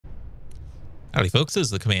Howdy folks, this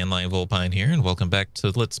is the Command Line Vulpine here, and welcome back to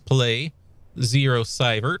Let's Play Zero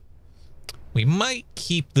Sievert. We might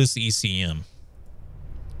keep this ECM.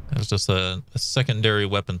 That's just a secondary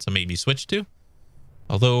weapon to maybe switch to.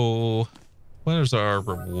 Although, what is our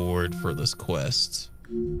reward for this quest?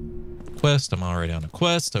 I'm already on a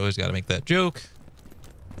quest. I always got to make that joke.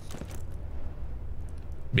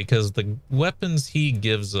 Because the weapons he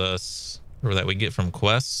gives us, or that we get from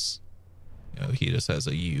quests, you know, he just has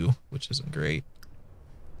a U, which isn't great.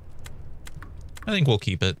 I think we'll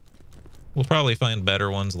keep it. We'll probably find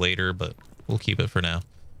better ones later, but we'll keep it for now.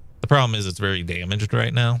 The problem is it's very damaged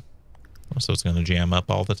right now, so it's going to jam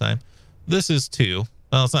up all the time. This is 2.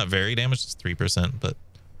 Well, it's not very damaged. It's 3%, but,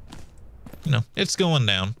 you know, it's going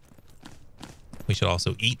down. We should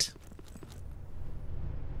also eat.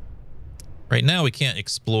 Right now, we can't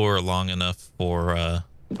explore long enough for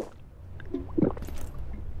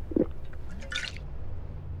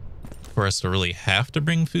us to really have to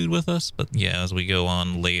bring food with us, but yeah, as we go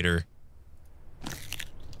on later,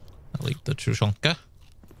 I'll eat the chushonka.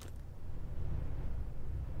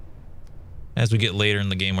 As we get later in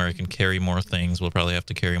the game where I can carry more things, we'll probably have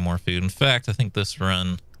to carry more food. In fact, I think this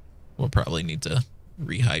run we'll probably need to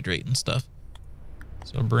rehydrate and stuff.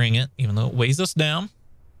 So bring it, even though it weighs us down.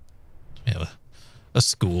 We have a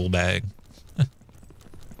school bag. All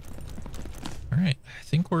right, I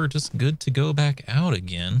think we're just good to go back out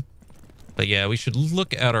again. But yeah, we should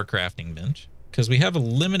look at our crafting bench because we have a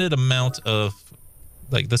limited amount of,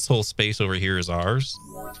 like, this whole space over here is ours.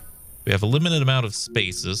 We have a limited amount of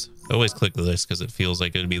spaces. I always click this because it feels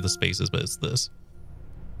like it would be the spaces, but it's this.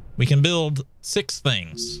 We can build 6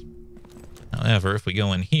 things. However, if we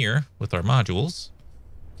go in here with our modules,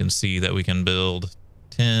 you can see that we can build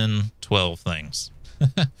 10, 12 things.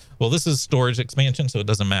 Well, this is storage expansion, so it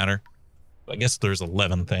doesn't matter. I guess there's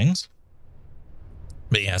 11 things.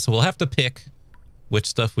 But yeah, so we'll have to pick which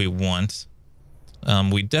stuff we want.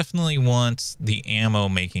 We definitely want the ammo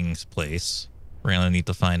making place. We're going to need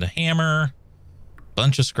to find a hammer,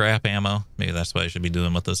 bunch of scrap ammo. Maybe that's what I should be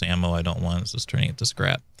doing with this ammo I don't want, is just turning it to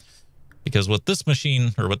scrap. Because what this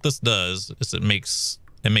machine, or what this does, is it makes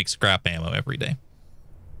scrap ammo every day.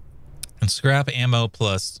 And scrap ammo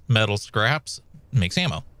plus metal scraps makes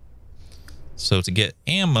ammo. So to get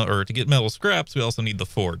ammo, or to get metal scraps, we also need the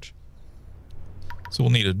forge. So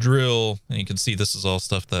we'll need a drill, and you can see this is all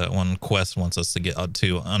stuff that one quest wants us to get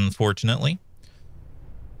to, unfortunately.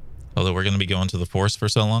 Although we're going to be going to the force for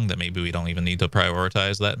so long that maybe we don't even need to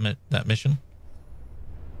prioritize that mission.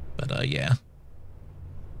 But yeah.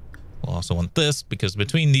 We'll also want this, because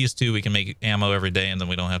between these two we can make ammo every day, and then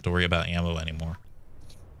we don't have to worry about ammo anymore.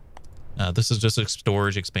 This is just a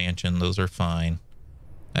storage expansion. Those are fine.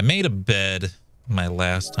 I made a bed my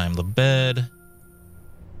last time. The bed...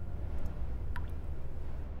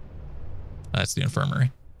 That's the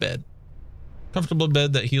infirmary. Bed. Comfortable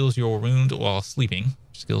bed that heals your wound while sleeping.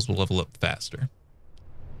 Skills will level up faster.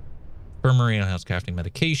 Infirmary has crafting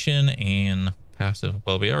medication and passive.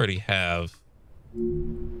 Well, we already have... I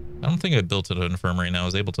don't think I built an infirmary now. I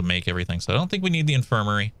was able to make everything, so I don't think we need the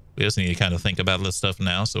infirmary. We just need to kind of think about this stuff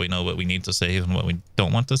now so we know what we need to save and what we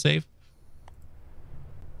don't want to save.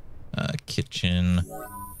 Kitchen.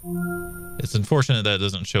 It's unfortunate that it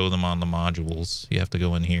doesn't show them on the modules. You have to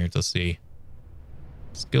go in here to see.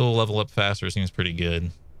 Skill level up faster seems pretty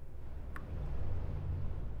good.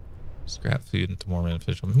 Scrap food into more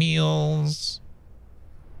beneficial meals.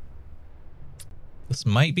 This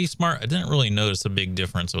might be smart. I didn't really notice a big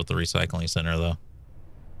difference with the recycling center, though.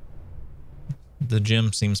 The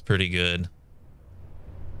gym seems pretty good.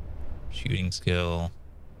 Shooting skill.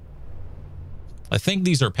 I think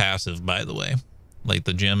these are passive, by the way. Like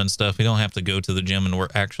the gym and stuff. We don't have to go to the gym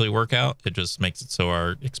and actually work out. It just makes it so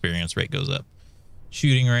our experience rate goes up.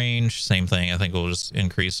 Shooting range, same thing. I think we'll just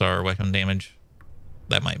increase our weapon damage.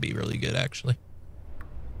 That might be really good, actually.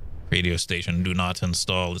 Radio station, do not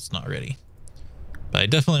install. It's not ready. But I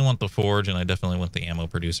definitely want the forge, and I definitely want the ammo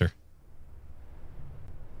producer.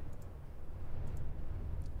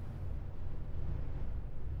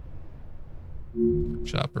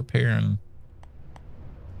 Shop repairing.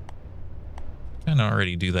 Kind of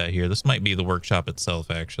already do that here. This might be the workshop itself,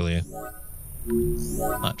 actually.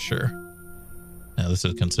 Not sure. Now, this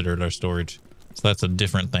is considered our storage, so that's a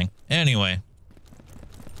different thing. Anyway,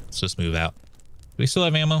 let's just move out. Do we still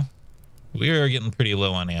have ammo? We are getting pretty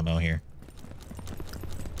low on ammo here.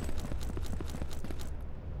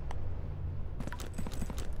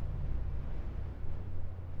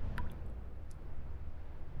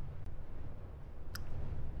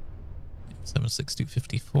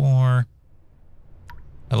 $762.54. I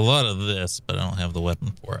have a lot of this, but I don't have the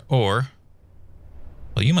weapon for it. Or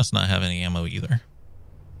Well, you must not have any ammo either.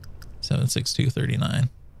 7.6239.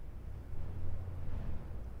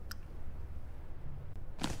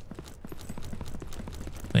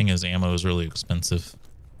 Thing is, ammo is really expensive.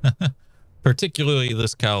 Particularly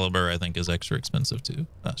this caliber, I think, is extra expensive too.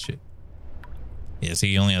 Oh, shit. Yeah,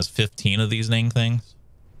 see, he only has 15 of these dang things.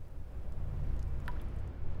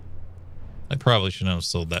 I probably shouldn't have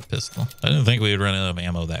sold that pistol. I didn't think we would run out of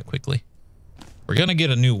ammo that quickly. We're going to get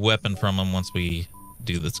a new weapon from him once we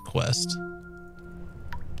do this quest.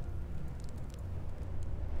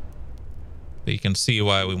 But you can see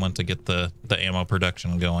why we want to get the ammo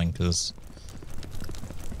production going, because...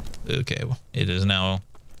 Okay, well, it is now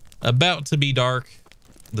about to be dark.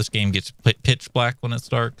 This game gets pitch black when it's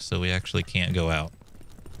dark, so we actually can't go out.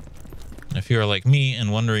 And if you're like me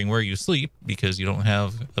and wondering where you sleep because you don't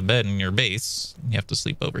have a bed in your base, you have to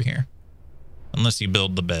sleep over here. Unless you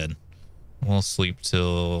build the bed. We'll sleep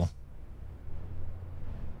till...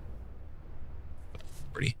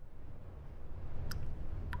 40.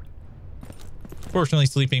 Fortunately,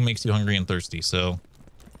 sleeping makes you hungry and thirsty, so...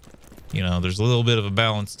 You know, there's a little bit of a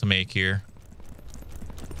balance to make here.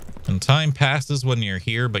 And time passes when you're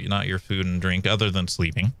here, but not your food and drink, other than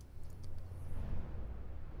sleeping.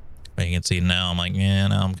 But you can see now, I'm like, yeah,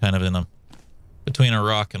 now I'm kind of in between a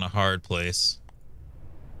rock and a hard place.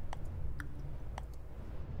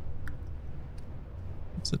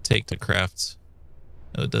 What's it take to craft?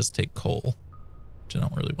 Oh, it does take coal, which I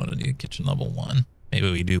don't really want to do. Kitchen level 1.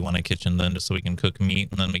 Maybe we do want a kitchen then, just so we can cook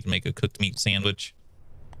meat, and then we can make a cooked meat sandwich.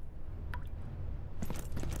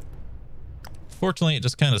 Fortunately, it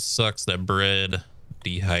just kind of sucks that bread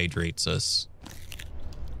dehydrates us.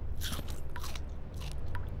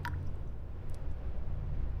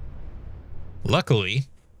 Luckily,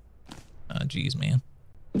 geez, man,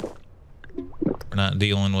 we're not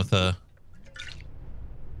dealing with a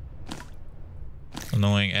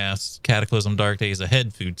annoying ass Cataclysm Dark Days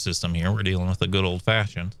Ahead food system here. We're dealing with a good old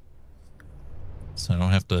fashioned, so I don't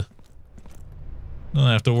have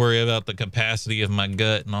to worry about the capacity of my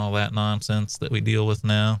gut and all that nonsense that we deal with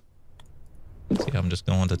now. See, I'm just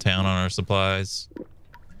going to town on our supplies.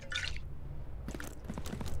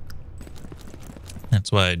 That's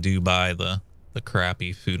why I do buy the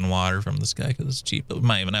crappy food and water from this guy, because it's cheap. But we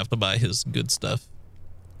might even have to buy his good stuff.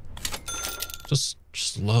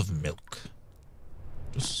 Just love milk.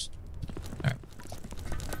 All right.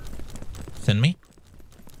 Send me.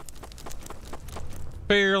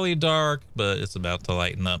 Fairly dark, but it's about to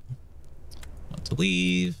lighten up. Want to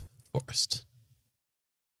leave forest.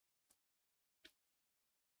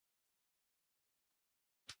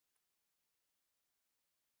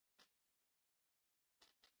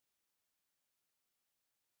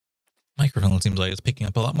 Microphone seems like it's picking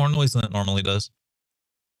up a lot more noise than it normally does.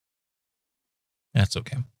 That's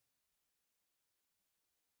okay.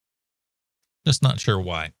 Just not sure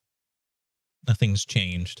why. Nothing's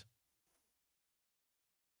changed.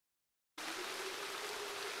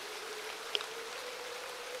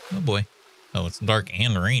 Oh boy. Oh, it's dark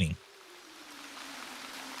and raining.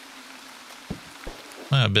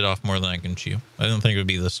 I bit off more than I can chew. I didn't think it would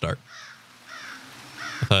be this dark.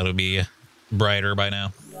 I thought it would be brighter by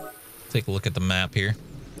now. Take a look at the map here.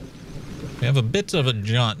 We have a bit of a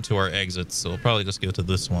jaunt to our exits, so we'll probably just go to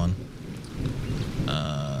this one.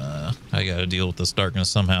 I gotta deal with this darkness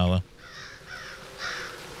somehow, though.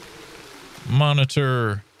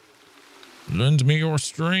 Monitor. Lend me your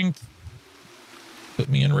strength. Put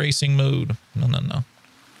me in racing mode. No.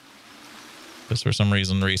 Because for some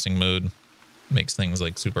reason, racing mode makes things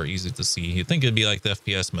like super easy to see. You'd think it'd be like the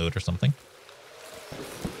FPS mode or something.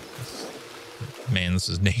 Man, this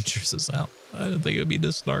is dangerous as hell. I didn't think it would be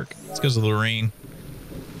this dark. It's because of the rain.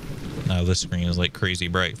 Now this screen is like crazy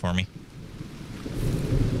bright for me.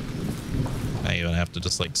 I even have to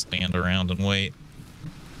just like stand around and wait.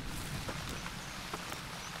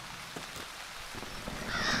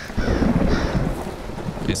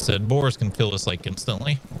 They said boars can kill us like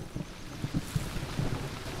instantly.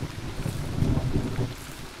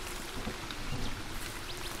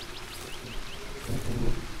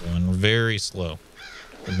 Going very slow.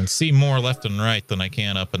 I can see more left and right than I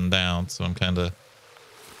can up and down, so I'm kind of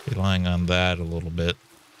relying on that a little bit.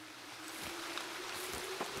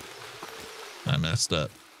 I messed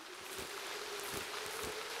up.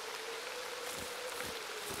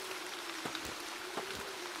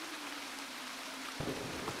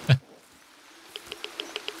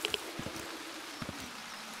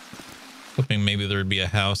 Hoping maybe there'd be a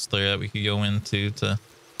house there that we could go into to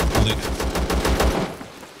loot.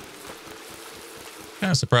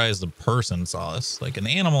 Kind of surprised the person saw us. Like an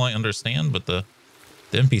animal I understand, but the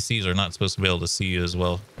NPCs are not supposed to be able to see you as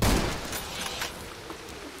well.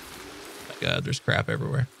 God, there's crap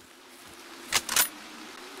everywhere.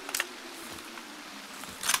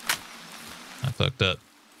 I fucked up.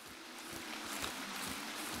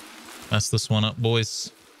 Mess this one up,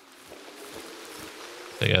 boys.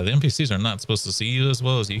 But yeah, the NPCs are not supposed to see you as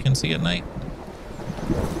well as you can see at night.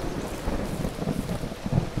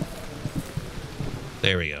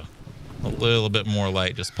 There we go. A little bit more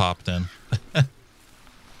light just popped in.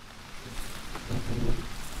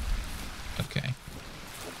 Okay.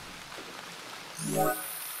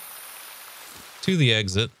 To the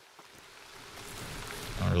exit.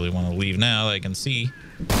 I don't really want to leave now. I can see.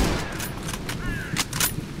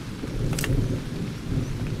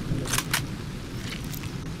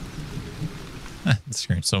 It's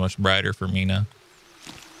turning so much brighter for me now.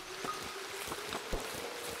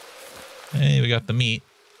 Hey, we got the meat.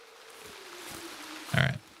 All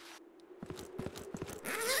right.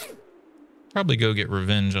 Probably go get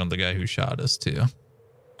revenge on the guy who shot us too.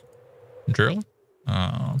 Drill?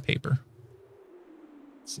 Oh, paper.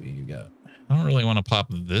 Let's see, you got. I don't really want to pop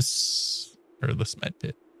this or this med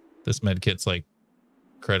kit. This med kit's like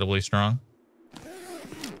incredibly strong.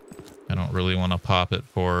 I don't really want to pop it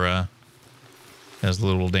for as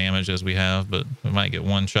little damage as we have, but we might get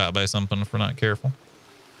one shot by something if we're not careful.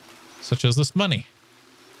 Such as this bunny.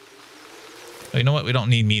 Oh, you know what? We don't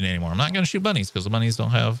need meat anymore. I'm not going to shoot bunnies because the bunnies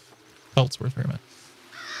don't have pelts worth very much.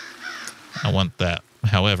 I want that.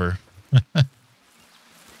 However, yeah,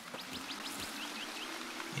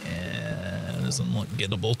 it doesn't look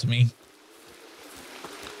gettable to me.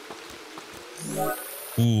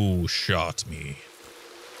 Ooh, shot me.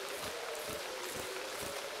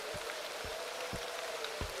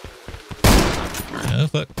 Oh,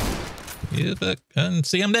 fuck. Yeah, fuck. And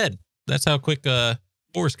see, I'm dead. That's how quick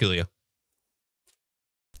boars kill you.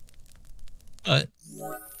 But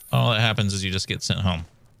all that happens is you just get sent home.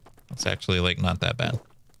 It's actually like not that bad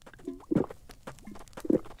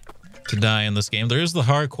to die in this game. There is the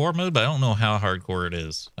hardcore mode, but I don't know how hardcore it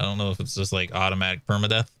is. I don't know if it's just like automatic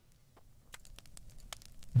permadeath,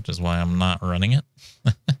 which is why I'm not running it.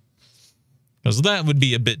 Because that would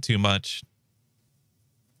be a bit too much.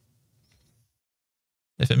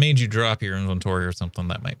 If it made you drop your inventory or something,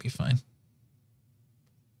 that might be fine.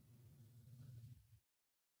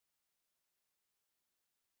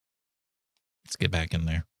 Let's get back in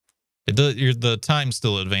there. It does, the time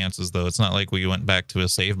still advances, though. It's not like we went back to a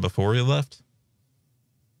save before we left.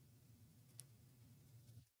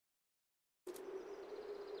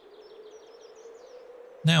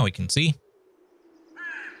 Now we can see.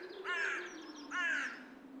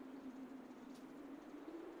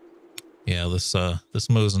 Yeah, this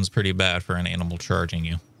Mosin's pretty bad for an animal charging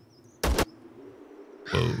you.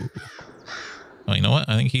 Whoa. Oh, you know what?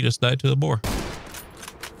 I think he just died to a boar.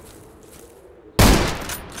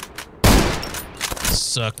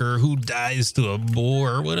 Sucker who dies to a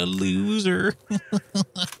boar. What a loser.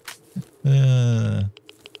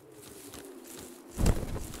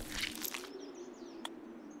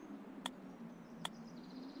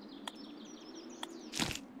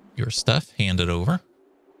 Your stuff handed over.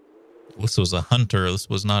 This was a hunter. This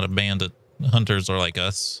was not a bandit. Hunters are like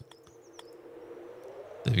us.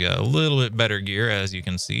 They've got a little bit better gear, as you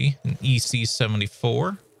can see. An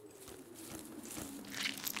EC-74.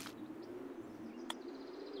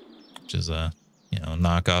 Which is a,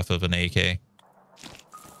 knockoff of an AK.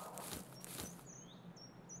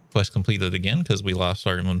 Quest completed again because we lost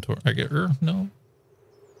our inventory. No.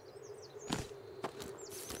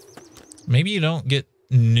 Maybe you don't get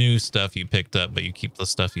new stuff you picked up, but you keep the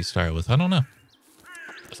stuff you started with. I don't know.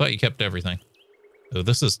 I thought you kept everything. So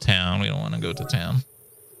this is town. We don't want to go to town.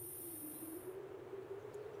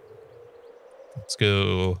 Let's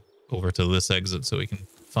go over to this exit so we can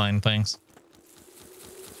find things.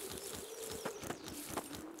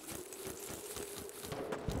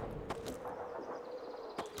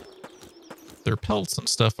 Their pelts and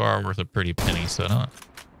stuff are worth a pretty penny, so I don't...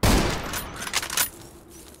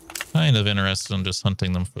 Kind of interested in just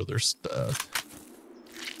hunting them for their stuff.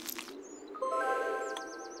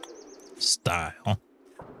 Style. I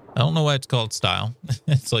don't know why it's called style.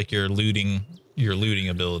 It's like your looting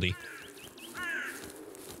ability.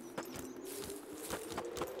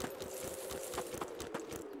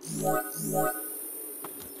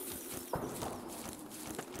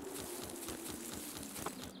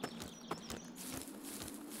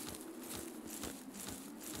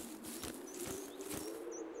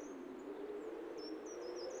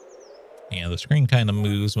 Yeah, the screen kind of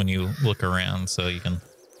moves when you look around, so you can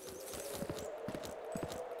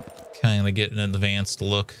kind of get an advanced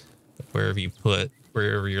look at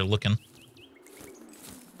wherever you're looking.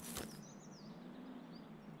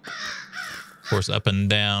 course, up and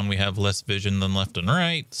down, we have less vision than left and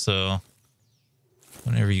right. So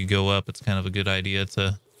whenever you go up, it's kind of a good idea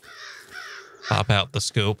to pop out the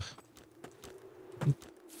scope. Oop,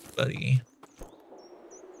 buddy.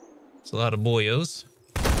 It's a lot of boyos.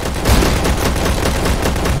 I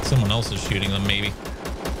think someone else is shooting them, maybe.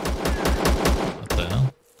 What the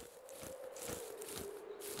hell?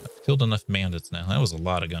 I've killed enough bandits now. That was a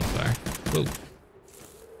lot of gunfire. Whoa.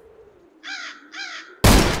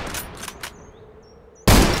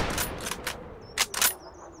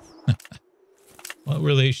 What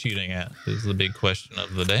were they shooting at? This is the big question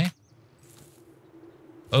of the day.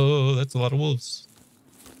 Oh, that's a lot of wolves.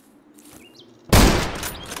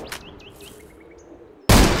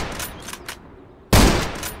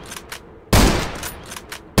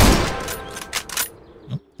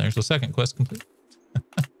 Oh, there's the second quest complete.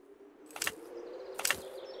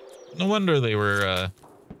 No wonder they were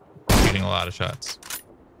shooting a lot of shots.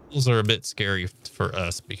 Wolves are a bit scary for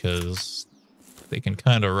us because they can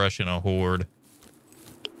kind of rush in a horde.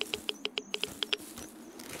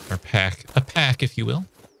 Or a pack, if you will.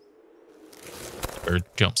 Or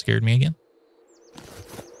jump scared me again.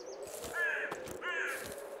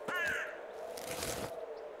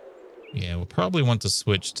 Yeah, we'll probably want to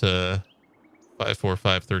switch to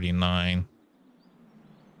 5.4539.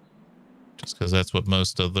 Just because that's what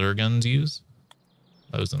most of their guns use.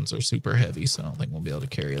 Those ones are super heavy, so I don't think we'll be able to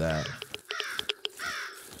carry that.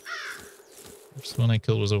 First one I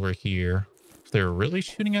killed was over here. If they were really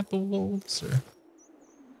shooting at the wolves, or...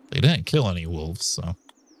 They didn't kill any wolves, so...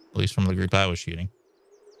 At least from the group I was shooting.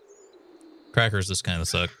 Crackers just kind of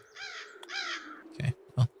suck. Okay,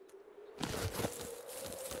 well.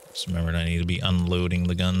 Just remembered I need to be unloading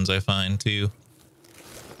the guns I find, too.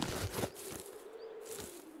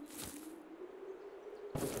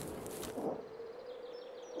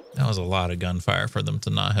 That was a lot of gunfire for them to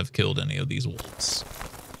not have killed any of these wolves.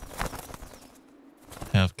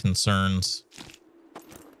 Have concerns.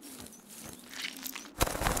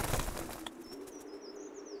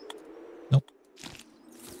 Nope.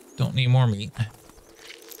 Don't need more meat.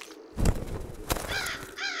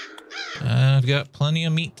 I've got plenty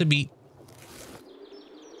of meat to beat.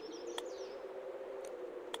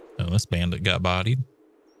 Oh, this bandit got bodied.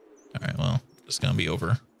 All right, well, just gonna be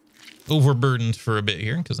overburdened for a bit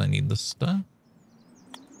here because I need this stuff.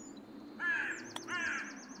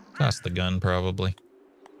 Toss the gun, probably.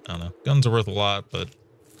 I don't know. Guns are worth a lot, but...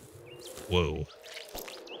 Whoa.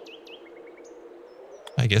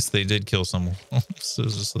 I guess they did kill some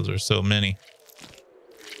wolves. There's so many.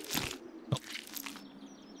 Oh.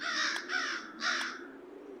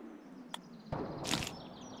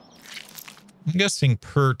 I'm guessing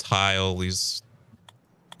per tile, these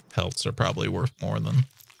pelts are probably worth more than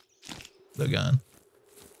the gun.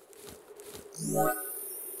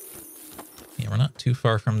 Yeah, we're not too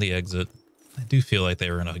far from the exit. I do feel like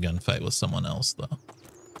they were in a gunfight with someone else, though.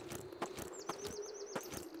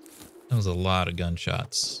 That was a lot of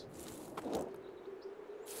gunshots.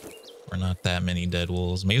 Or not that many dead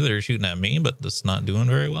wolves. Maybe they were shooting at me, but just not doing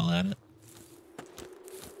very well at it.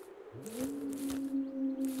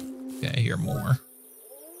 Okay, I hear more.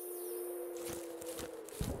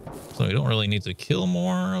 So we don't really need to kill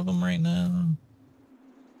more of them right now.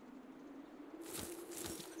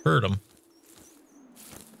 Hurt them.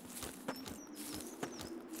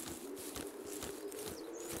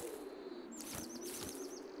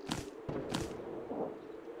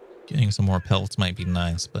 Getting some more pellets might be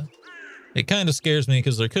nice, but it kind of scares me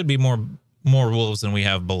because there could be more wolves than we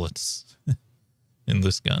have bullets in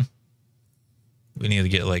this gun. We need to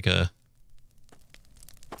get like a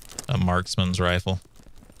marksman's rifle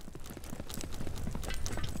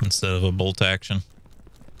instead of a bolt action.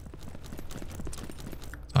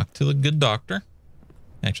 Talk to the good doctor.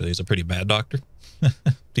 Actually, he's a pretty bad doctor.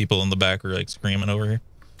 People in the back are like screaming over here.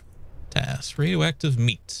 Task: radioactive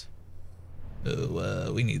meat.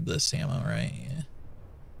 Oh, we need this ammo, right? Yeah.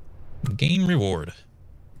 Game reward.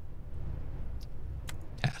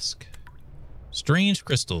 Task: strange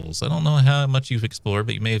crystals. I don't know how much you've explored,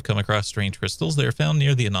 but you may have come across strange crystals. They are found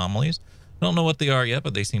near the anomalies. I don't know what they are yet,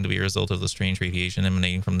 but they seem to be a result of the strange radiation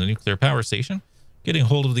emanating from the nuclear power station. Getting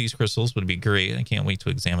hold of these crystals would be great. I can't wait to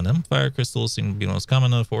examine them. Fire crystals seem to be the most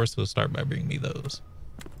common in the forest, so start by bringing me those.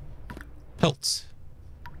 Pelts.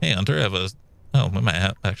 Hey, Hunter, I have a... Oh, we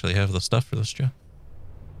might actually have the stuff for this job.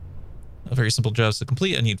 A very simple job to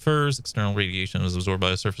complete. I need furs. External radiation is absorbed by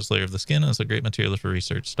the surface layer of the skin. It's a great material for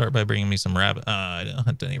research. Start by bringing me some rabbit. I didn't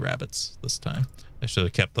hunt any rabbits this time. I should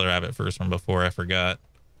have kept the rabbit furs from before. I forgot.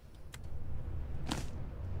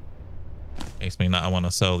 Makes me not want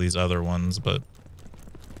to sell these other ones, but...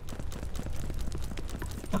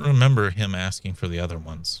 I don't remember him asking for the other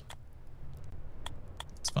ones.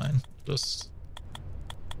 It's fine. Just...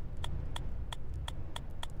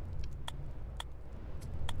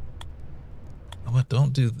 What?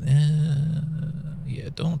 Don't do that. Yeah,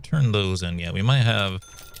 don't turn those in yet. We might have...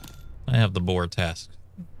 I have the boar task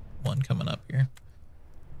one coming up here.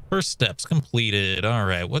 First steps completed. All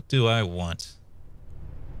right, what do I want?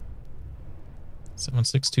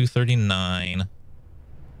 76239.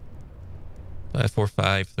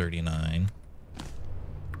 54539.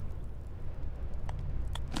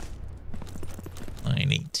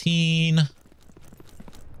 918.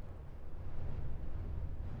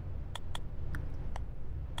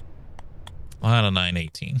 A lot of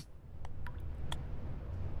 918.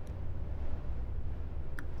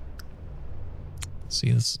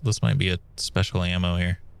 See, this might be a special ammo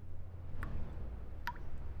here.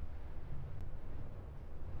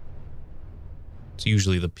 It's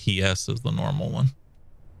usually the PS is the normal one.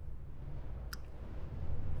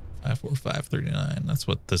 54539. That's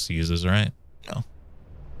what this uses, right? No.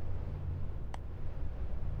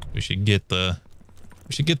 We should get the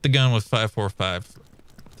gun with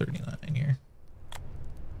 54539 here.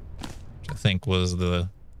 Which I think was the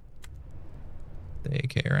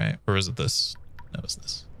AK, right? Or is it this? No, it's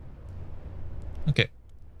this. Okay.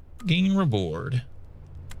 Gain reward.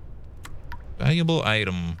 Valuable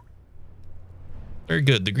item. Very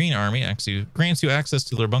good. The Green Army grants you access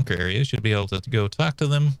to their bunker area. You should be able to go talk to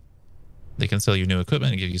them. They can sell you new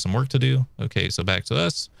equipment and give you some work to do. Okay, so back to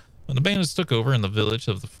us. When the bandits took over in the village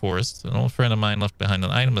of the forest, an old friend of mine left behind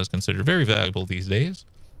an item that's considered very valuable these days.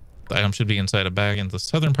 The item should be inside a bag in the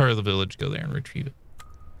southern part of the village. Go there and retrieve it.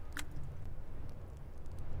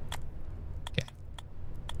 Okay.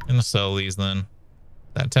 I'm gonna sell these then.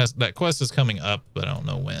 That quest is coming up, but I don't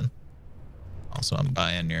know when. Also, I'm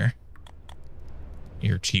buying your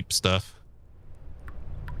cheap stuff.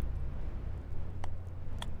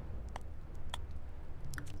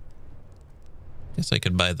 Guess I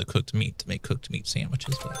could buy the cooked meat to make cooked meat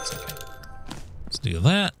sandwiches, but that's okay. Let's do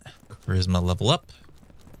that. Charisma level up.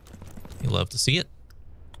 You love to see it.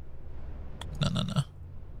 No.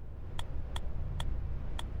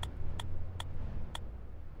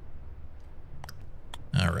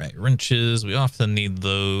 All right, wrenches. We often need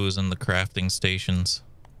those in the crafting stations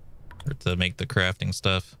or to make the crafting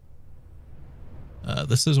stuff.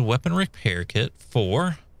 This is a weapon repair kit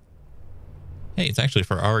for... Hey, it's actually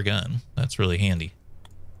for our gun. That's really handy.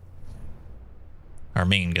 Our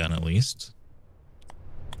main gun, at least.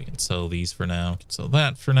 We can sell these for now. We can sell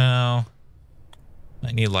that for now.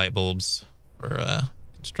 I need light bulbs for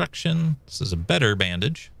construction. This is a better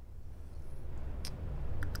bandage.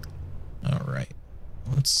 All right.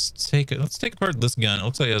 Let's take apart this gun. It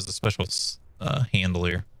looks like it has a special handle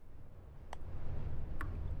here.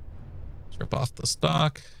 Strip off the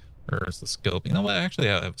stock. Or is the scope? You know what? Actually,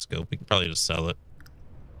 I have a scope. We can probably just sell it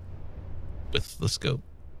with the scope.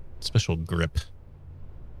 Special grip.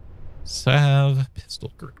 Salve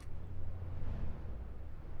pistol grip.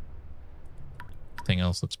 Everything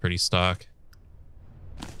else looks pretty stock.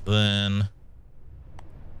 Then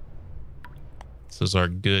this is our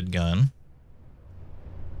good gun.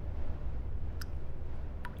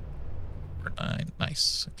 Number 9.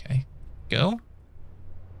 Nice. Okay. Go.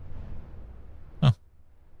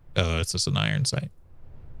 Oh, it's just an iron sight.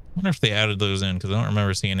 I wonder if they added those in, because I don't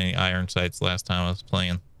remember seeing any iron sights last time I was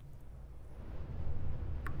playing.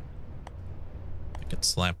 I could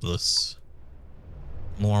slap this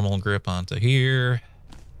normal grip onto here.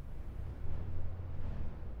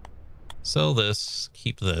 Sell this.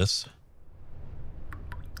 Keep this.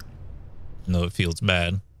 No, it feels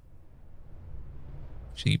bad.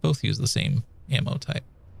 Actually, you both use the same ammo type.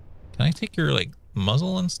 Can I take your, like,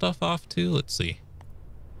 muzzle and stuff off, too? Let's see.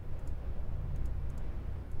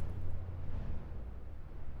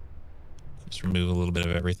 Just remove a little bit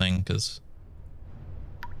of everything, because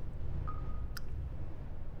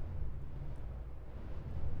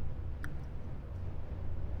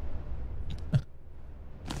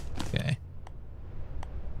okay.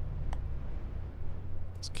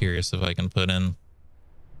 Just curious if I can put in.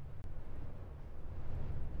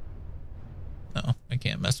 No, I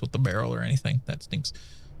can't mess with the barrel or anything. That stinks.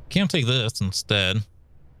 Can't take this instead.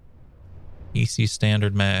 EC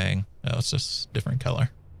standard mag. Oh, it's just different color.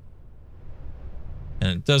 And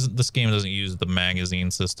it doesn't, this game doesn't use the magazine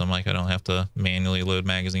system. Like, I don't have to manually load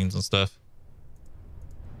magazines and stuff.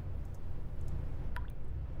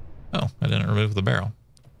 Oh, I didn't remove the barrel.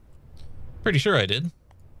 Pretty sure I did.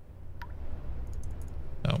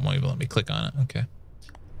 Oh, it won't even let me click on it. Okay.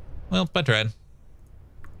 Well, I tried.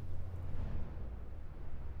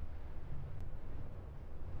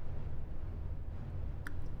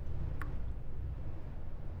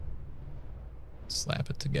 Slap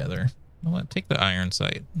it together. You know what? Take the iron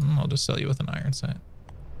sight. I'll just sell you with an iron sight.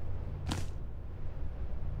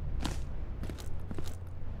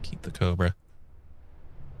 Keep the cobra.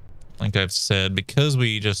 Like I've said, because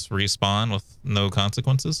we just respawn with no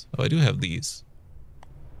consequences. Oh, I do have these.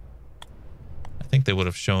 I think they would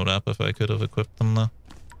have shown up if I could have equipped them though.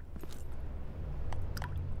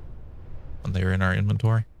 When they were in our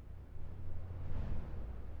inventory.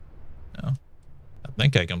 No. I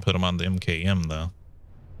think I can put them on the MKM though.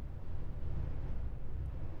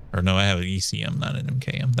 Or no, I have an ECM, not an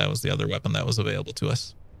MKM. That was the other weapon that was available to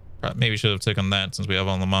us. Maybe should have taken that since we have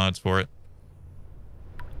all the mods for it.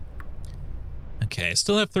 Okay, I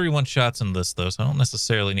still have 31 shots in this though, so I don't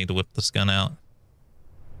necessarily need to whip this gun out.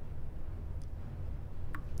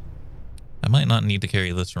 I might not need to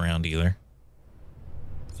carry this around either.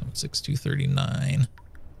 7.6239.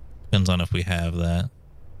 Depends on if we have that.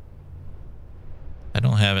 I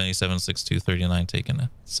don't have any 7.6239 taken,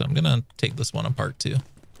 so I'm gonna take this one apart too.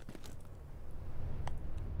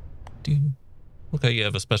 Look like you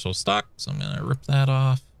have a special stock, so I'm gonna rip that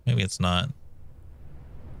off. Maybe it's not.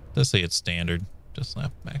 Let's say it's standard. Just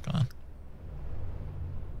slap it back on.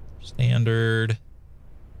 Standard.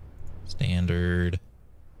 Standard.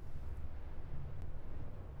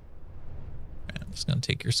 Right, I'm just gonna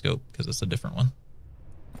take your scope because it's a different one.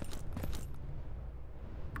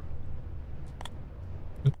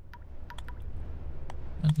 Oop.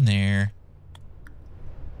 In there.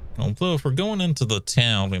 Although if we're going into the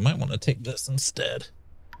town, we might want to take this instead.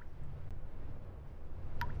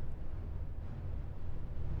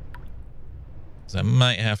 I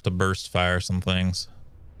might have to burst fire some things.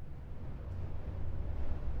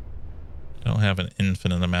 I don't have an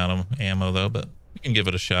infinite amount of ammo though, but we can give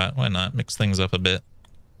it a shot. Why not? Mix things up a bit.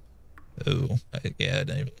 Oh, yeah,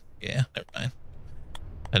 never mind.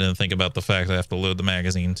 I didn't think about the fact I have to load the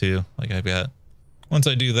magazine too. Like I've got, once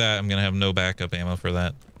I do that, I'm going to have no backup ammo for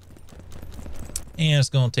that. And it's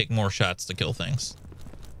going to take more shots to kill things.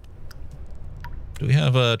 Do we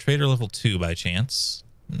have a trader level 2 by chance?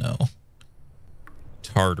 No.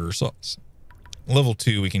 Tartar sauce. Level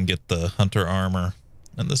 2, we can get the hunter armor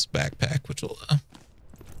and this backpack, which will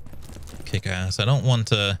kick ass. I don't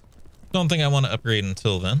think I want to upgrade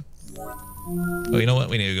until then. Oh, you know what?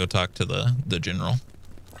 We need to go talk to the general.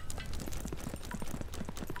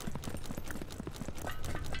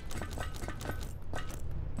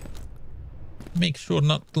 Make sure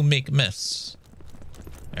not to make mess.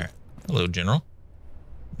 All right. Hello, General.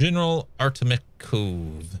 General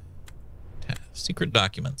Artemikov. Secret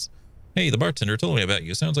documents. Hey, the bartender told me about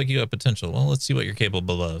you. Sounds like you have potential. Well, let's see what you're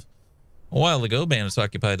capable of. A while ago, bandits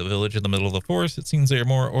occupied the village in the middle of the forest. It seems they are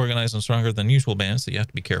more organized and stronger than usual bandits, so you have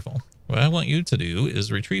to be careful. What I want you to do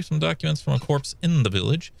is retrieve some documents from a corpse in the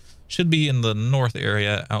village. Should be in the north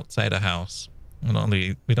area outside a house. We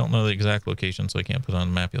don't know the exact location, so I can't put it on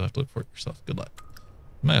the map. You'll have to look for it yourself. Good luck.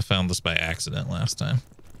 I might have found this by accident last time.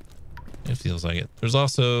 It feels like it. There's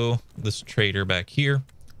also this trader back here.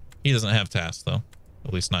 He doesn't have tasks, though.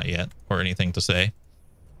 At least not yet, or anything to say.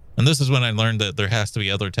 And this is when I learned that there has to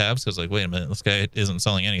be other tabs, because, like, wait a minute, this guy isn't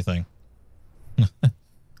selling anything.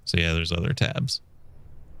 So, yeah, there's other tabs.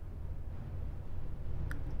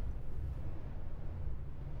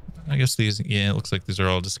 I guess these, yeah, it looks like these are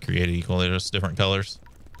all just created equal. They're just different colors.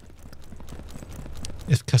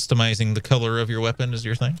 If customizing the color of your weapon is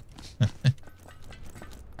your thing.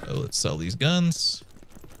 So let's sell these guns.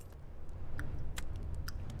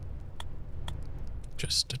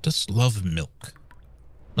 Just love milk.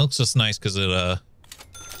 Milk's just nice because it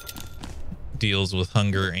deals with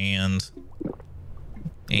hunger and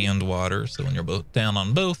water. So when you're both down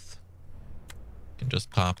on both, you can just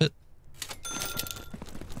pop it.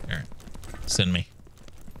 All right, send me.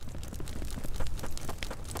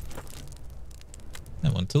 I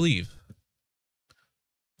want to leave.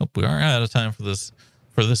 Hope we are out of time for this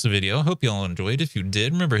video. Hope you all enjoyed. If you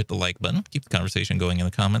did, remember hit the like button, keep the conversation going in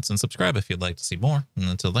the comments, and subscribe if you'd like to see more. And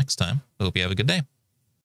until next time, I hope you have a good day.